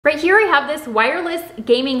Right here I have this wireless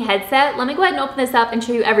gaming headset. Let me go ahead and open this up and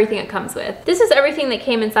show you everything it comes with. This is everything that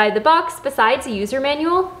came inside the box besides the user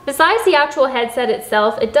manual. Besides the actual headset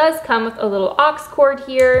itself, it does come with a little aux cord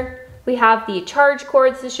here. We have the charge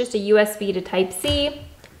cord. This is just a USB to Type-C.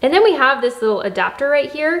 And then we have this little adapter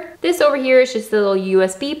right here. This over here is just a little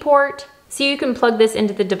USB port. So you can plug this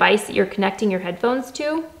into the device that you're connecting your headphones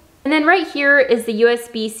to. And then right here is the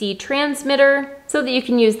USB-C transmitter so that you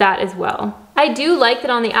can use that as well. I do like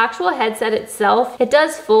that on the actual headset itself, it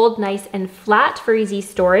does fold nice and flat for easy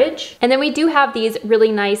storage. And then we do have these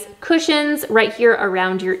really nice cushions right here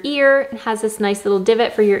around your ear. It has this nice little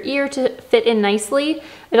divot for your ear to fit in nicely.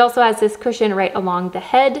 It also has this cushion right along the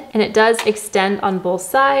head, and it does extend on both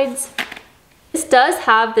sides. This does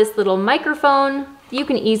have this little microphone. You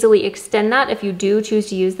can easily extend that if you do choose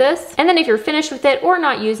to use this. And then if you're finished with it or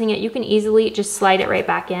not using it, you can easily just slide it right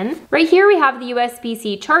back in. Right here we have the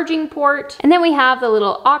USB-C charging port, and then we have the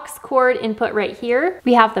little aux cord input right here.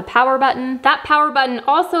 We have the power button. That power button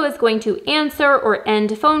also is going to answer or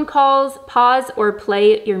end phone calls, pause or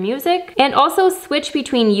play your music, and also switch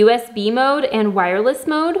between USB mode and wireless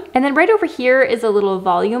mode. And then right over here is a little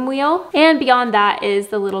volume wheel, and beyond that is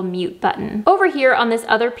the little mute button. Over here on this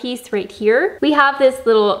other piece right here, we have this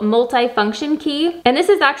little multi-function key, and this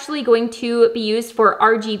is actually going to be used for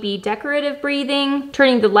RGB decorative breathing,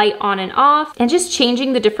 turning the light on and off, and just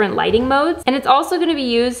changing the different lighting modes. And it's also going to be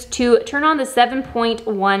used to turn on the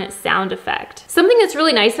 7.1 sound effect. Something that's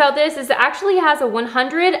really nice about this is it actually has a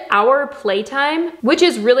 100-hour playtime, which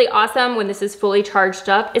is really awesome when this is fully charged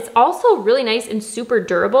up. It's also really nice and super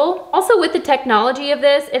durable. Also, with the technology of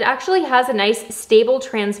this, it actually has a nice stable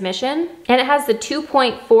transmission, and it has the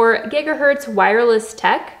 2.4 gigahertz wireless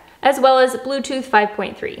tech, as well as Bluetooth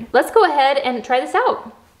 5.3. Let's go ahead and try this out.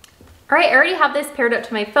 All right, I already have this paired up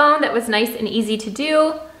to my phone. That was nice and easy to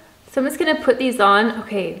do. So I'm just gonna put these on.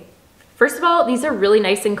 Okay, first of all, these are really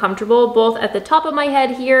nice and comfortable, both at the top of my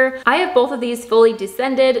head here. I have both of these fully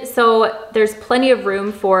descended, so there's plenty of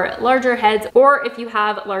room for larger heads, or if you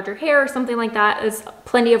have larger hair or something like that, there's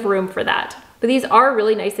plenty of room for that. But these are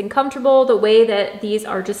really nice and comfortable. The way that these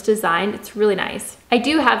are just designed, it's really nice. I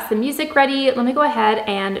do have some music ready. Let me go ahead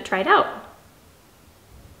and try it out.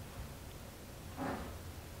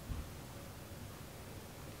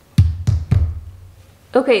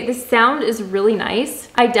 Okay, the sound is really nice.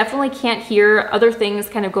 I definitely can't hear other things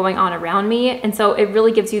kind of going on around me, and so it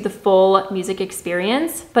really gives you the full music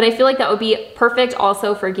experience. But I feel like that would be perfect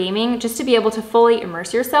also for gaming, just to be able to fully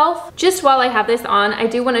immerse yourself. Just while I have this on, I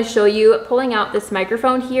do want to show you pulling out this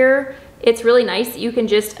microphone here. It's really nice. You can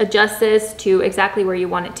just adjust this to exactly where you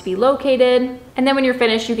want it to be located. And then when you're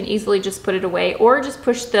finished, you can easily just put it away or just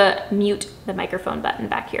push the mute the microphone button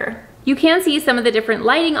back here. You can see some of the different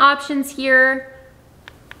lighting options here.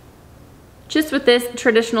 Just with this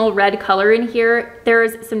traditional red color in here,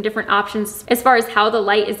 there's some different options as far as how the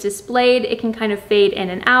light is displayed. It can kind of fade in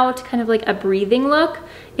and out, kind of like a breathing look.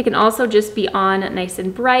 It can also just be on nice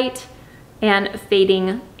and bright and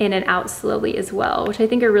fading in and out slowly as well, which I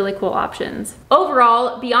think are really cool options.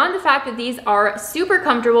 Overall, beyond the fact that these are super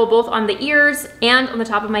comfortable both on the ears and on the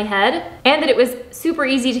top of my head, and that it was super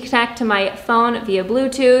easy to connect to my phone via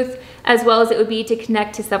Bluetooth, as well as it would be to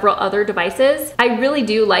connect to several other devices, I really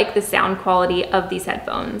do like the sound quality of these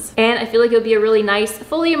headphones. And I feel like it'll be a really nice,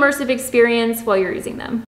 fully immersive experience while you're using them.